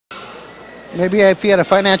Maybe if he had a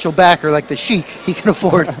financial backer like the Sheik, he can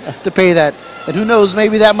afford to pay that. And who knows,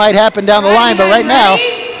 maybe that might happen down the line, but right now.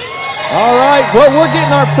 All right, well, we're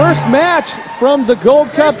getting our first match from the Gold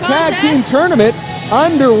Cup Tag Team Tournament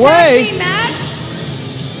underway. Tag team match.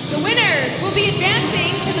 The winners will be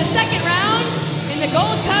advancing to the second round in the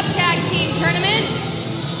Gold Cup Tag Team Tournament.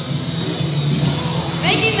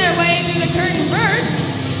 Making their way through the curtain first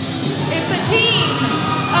is the team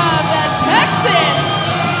of the Texas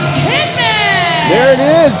Hitmen. There it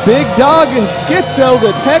is, Big Dog and Schizo,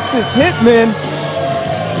 the Texas Hitmen.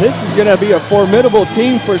 This is going to be a formidable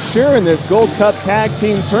team for sure in this Gold Cup Tag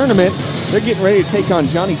Team Tournament. They're getting ready to take on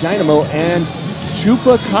Johnny Dynamo and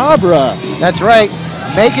Chupacabra. That's right.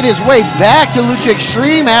 Making his way back to Lucha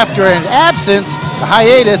Extreme after an absence, a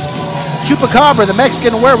hiatus. Chupacabra, the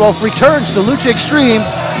Mexican werewolf, returns to Lucha Extreme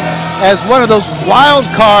as one of those wild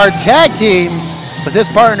card tag teams with his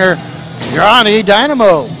partner, Johnny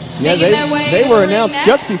Dynamo. Yeah, they were announced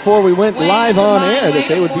just before we went live on air that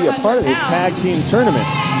they would be a part of this tag team tournament.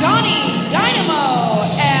 Johnny Dynamo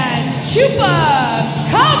and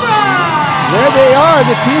Chupacabra. There they are,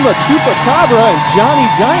 the team of Chupacabra and Johnny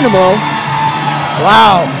Dynamo.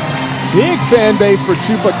 Wow. Big fan base for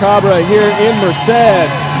Chupacabra here in Merced.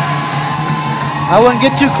 I wouldn't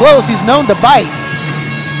get too close. He's known to bite.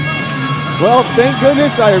 Well, thank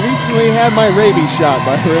goodness I recently had my rabies shot,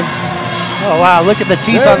 by the way. Oh, wow. Look at the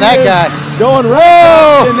teeth on that guy. Going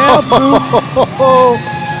right in the announce booth.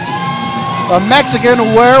 A Mexican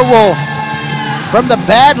werewolf from the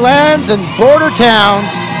Badlands and border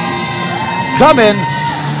towns coming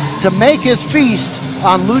to make his feast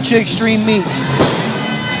on Lucha Extreme meats.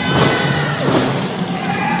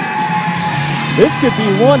 This could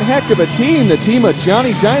be one heck of a team, the team of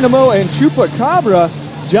Johnny Dynamo and Chupacabra.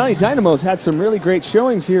 Johnny Dynamo's had some really great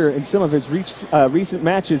showings here in some of his recent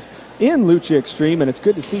matches in Lucha Extreme, and it's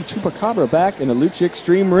good to see Chupacabra back in a Lucha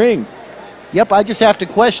Extreme ring. Yep, I just have to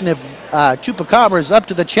question if Chupacabra is up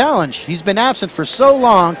to the challenge. He's been absent for so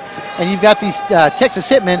long, and you've got these Texas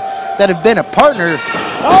Hitmen that have been a partner.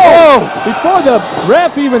 Oh! Before the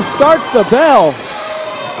ref even starts the bell,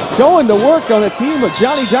 going to work on the team of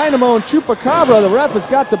Johnny Dynamo and Chupacabra. The ref has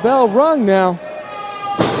got the bell rung now.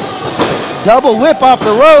 Double whip off the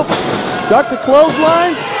rope. Duck the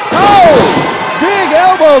clotheslines. Oh! Big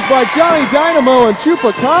elbows by Johnny Dynamo and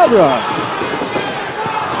Chupacabra.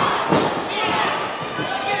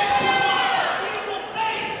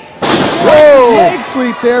 Whoa! Leg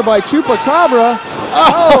sweep there by Chupacabra.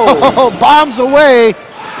 Oh! Bombs away.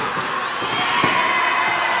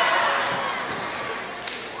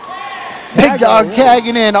 Big Dog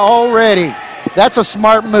tagging in already. That's a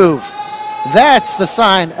smart move. That's the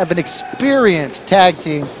sign of an experienced tag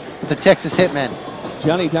team with the Texas Hitmen.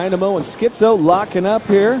 Johnny Dynamo and Schizo locking up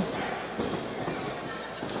here.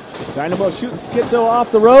 Dynamo shooting Schizo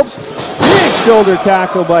off the ropes. Big shoulder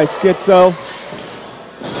tackle by Schizo.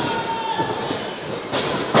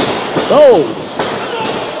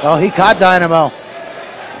 Oh! Oh, he caught Dynamo.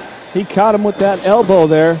 He caught him with that elbow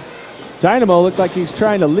there. Dynamo looked like he's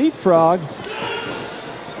trying to leapfrog.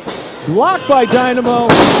 Blocked by Dynamo.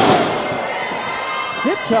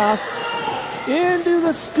 Hip toss into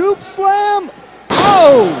the scoop slam.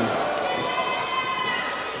 Oh!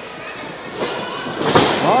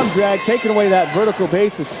 Arm drag taking away that vertical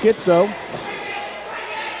base of Schizo.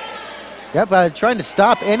 Yep, trying to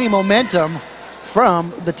stop any momentum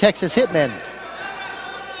from the Texas Hitmen.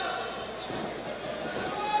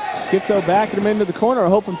 Schizo backing him into the corner,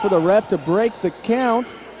 hoping for the ref to break the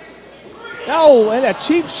count. Oh, and a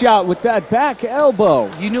cheap shot with that back elbow.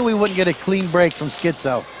 You knew we wouldn't get a clean break from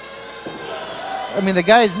Schizo. I mean, the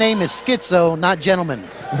guy's name is Schizo, not Gentleman.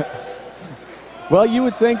 Well, you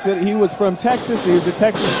would think that he was from Texas. He was a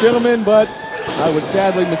Texas gentleman, but I was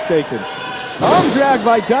sadly mistaken. Arm drag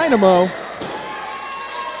by Dynamo.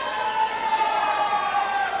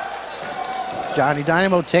 Johnny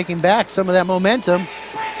Dynamo taking back some of that momentum.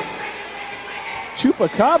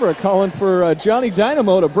 Chupacabra calling for Johnny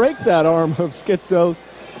Dynamo to break that arm of Schizo's.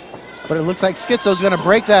 But it looks like Schizo's going to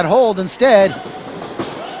break that hold instead.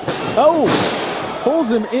 Oh,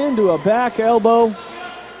 pulls him into a back elbow.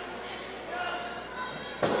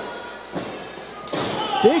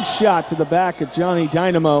 Big shot to the back of Johnny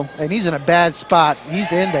Dynamo. And he's in a bad spot.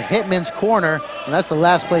 He's in the Hitman's corner, and that's the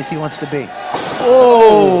last place he wants to be.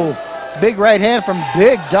 Oh, big right hand from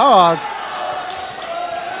Big Dog.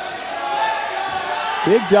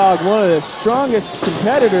 Big Dog, one of the strongest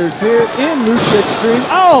competitors here in Lucha Extreme.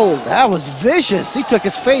 Oh! That was vicious. He took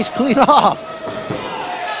his face clean off.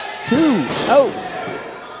 2. Oh.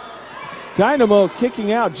 Dynamo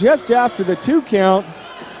kicking out just after the 2 count.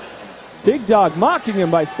 Big Dog mocking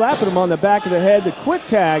him by slapping him on the back of the head. The quick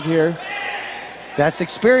tag here. That's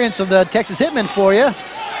experience of the Texas Hitmen for you.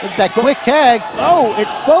 That quick tag. Oh,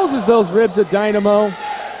 exposes those ribs of Dynamo.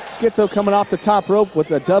 Schizo coming off the top rope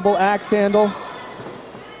with a double axe handle.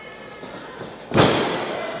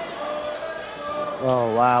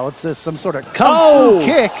 Oh, wow. What's this? Some sort of kung fu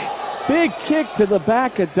kick. Big kick to the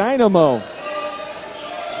back of Dynamo.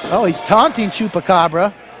 Oh, he's taunting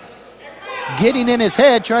Chupacabra. Getting in his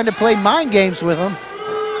head, trying to play mind games with him.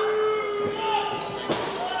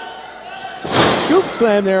 Scoop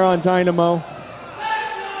slam there on Dynamo.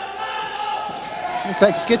 Looks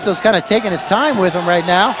like Schizo's kind of taking his time with him right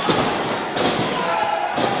now.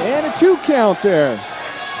 And a 2 count there.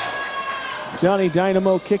 Johnny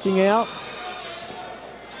Dynamo kicking out.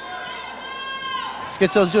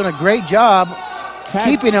 Schizo's doing a great job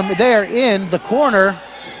keeping him there in the corner.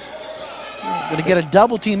 Going to get a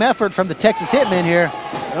double team effort from the Texas Hitmen here.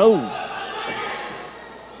 Oh.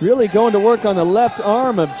 Really going to work on the left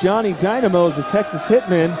arm of Johnny Dynamo as the Texas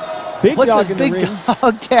Hitman. Big What's Dog this in big the ring.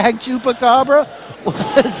 dog tag Chupacabra?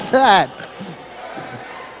 What's that?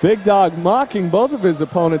 Big Dog mocking both of his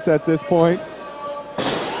opponents at this point.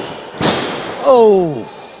 Oh.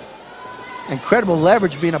 Incredible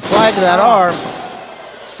leverage being applied to that arm.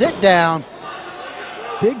 Sit down.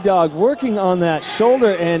 Big Dog working on that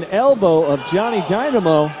shoulder and elbow of Johnny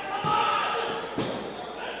Dynamo.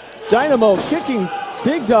 Dynamo kicking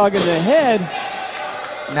Big Dog in the head.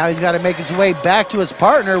 Now he's got to make his way back to his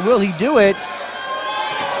partner. Will he do it?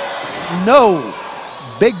 No.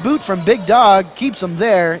 Big boot from Big Dog keeps him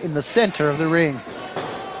there in the center of the ring.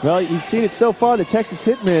 Well, you've seen it so far. The Texas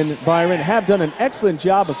Hitmen, Byron, have done an excellent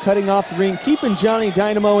job of cutting off the ring, keeping Johnny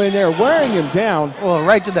Dynamo in there, wearing him down. Oh,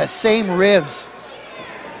 right to the same ribs.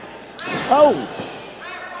 Oh!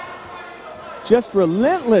 Just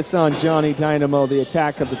relentless on Johnny Dynamo, the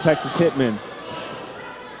attack of the Texas Hitmen.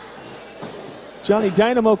 Johnny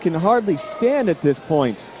Dynamo can hardly stand at this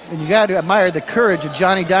point. And you got to admire the courage of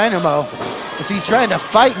Johnny Dynamo as he's trying to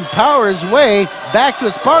fight and power his way back to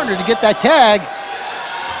his partner to get that tag.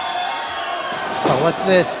 Oh, what's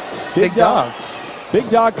this? Big Dog. Big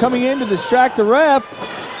Dog coming in to distract the ref.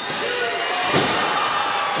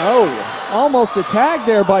 Oh, almost a tag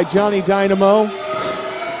there by Johnny Dynamo.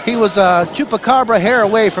 He was a Chupacabra hair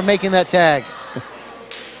away from making that tag.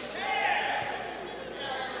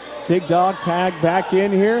 Big Dog tag back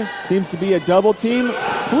in here. Seems to be a double team.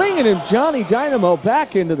 Flinging him, Johnny Dynamo,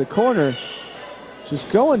 back into the corner.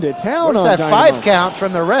 Just going to town on that Dynamo. 5 count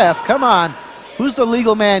from the ref? Come on. Who's the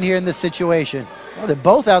legal man here in this situation? Oh, they're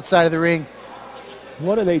both outside of the ring.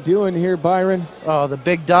 What are they doing here, Byron? Oh, the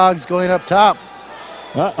Big Dog's going up top.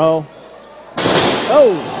 Uh-oh.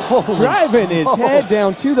 Oh, Holy driving his head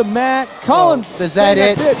down to the mat. Colin, is that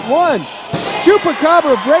it? That's it. 1.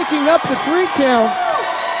 Chupacabra breaking up the 3 count.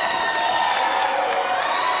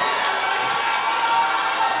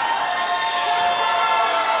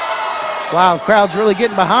 Wow, crowd's really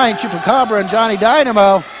getting behind Chupacabra and Johnny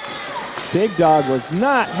Dynamo. Big Dog was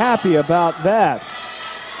not happy about that.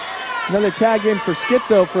 Another tag in for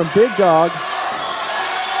Schizo from Big Dog.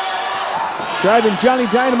 Driving Johnny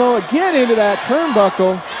Dynamo again into that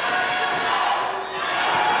turnbuckle.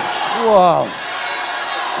 Whoa.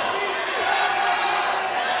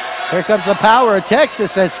 Here comes the power of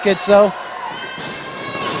Texas, says Schizo.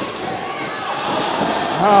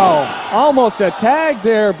 Wow, almost a tag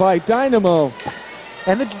there by Dynamo.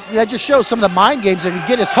 And that just shows some of the mind games. If you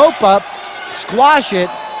get his hope up, squash it.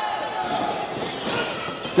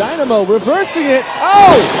 Dynamo reversing it.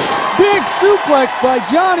 Oh! Big suplex by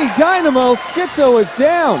Johnny Dynamo. Schizo is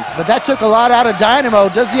down. But that took a lot out of Dynamo.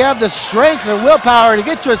 Does he have the strength or willpower to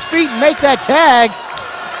get to his feet and make that tag?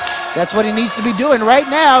 That's what he needs to be doing right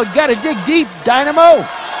now. Got to dig deep, Dynamo.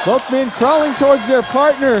 Both men crawling towards their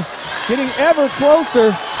partner, getting ever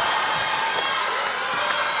closer.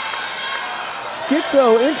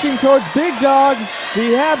 Schizo inching towards Big Dog. Does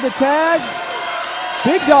he have the tag?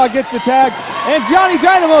 Big Dog gets the tag, and Johnny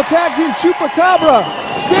Dynamo tags in Chupacabra.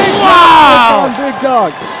 Big drop kick on Big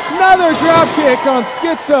Dog. Another drop kick on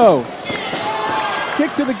Schizo.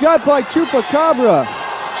 Kick to the gut by Chupacabra.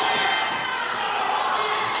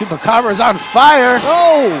 Chupacabra's on fire.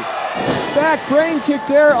 Oh! Back brain kick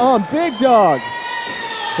there on Big Dog.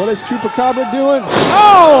 What is Chupacabra doing?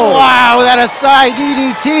 Oh! Wow, that aside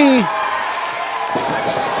DDT.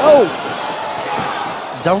 Oh!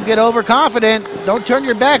 Don't get overconfident. Don't turn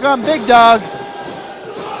your back on Big Dog.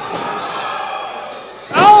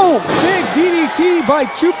 Oh! Big DDT by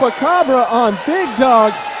Chupacabra on Big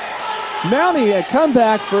Dog. Mounting a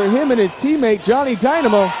comeback for him and his teammate Johnny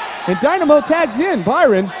Dynamo. And Dynamo tags in,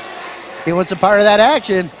 Byron. He wants a part of that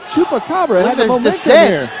action. Chupacabra had the There's momentum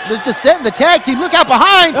descent. here. There's descent in the tag team. Look out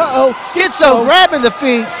behind. Uh-oh, Schizo grabbing the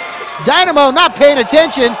feet. Dynamo not paying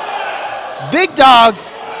attention. Big Dog.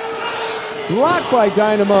 Blocked by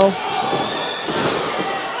Dynamo.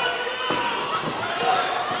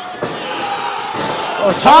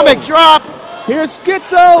 Atomic drop. Here's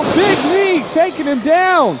Schizo. Big knee taking him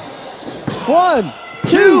down. 1,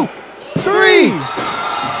 2, 3.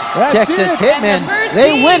 That's Texas it. Hitmen. first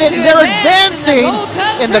They team win it, to and they're advance advancing in the Gold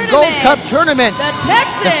Cup in the Gold Cup tournament. tournament. The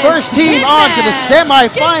Texas The first team on to the Hitmen,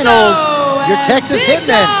 semifinals. Schizo Your and Texas Big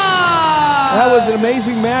Hitmen. Dog. That was an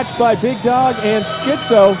amazing match by Big Dog and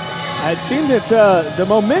Schizo. It seemed that the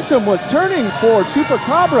momentum was turning for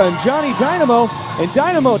Chupacabra and Johnny Dynamo, and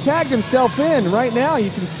Dynamo tagged himself in. Right now, you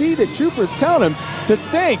can see that Chupa's telling him to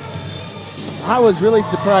think. I was really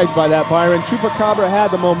surprised by that, Byron. Chupacabra had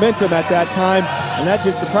the momentum at that time, and that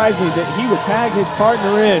just surprised me that he would tag his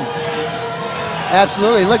partner in.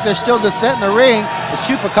 Absolutely. Look, there's still descent in the ring. It's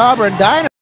Chupacabra and Dynamo.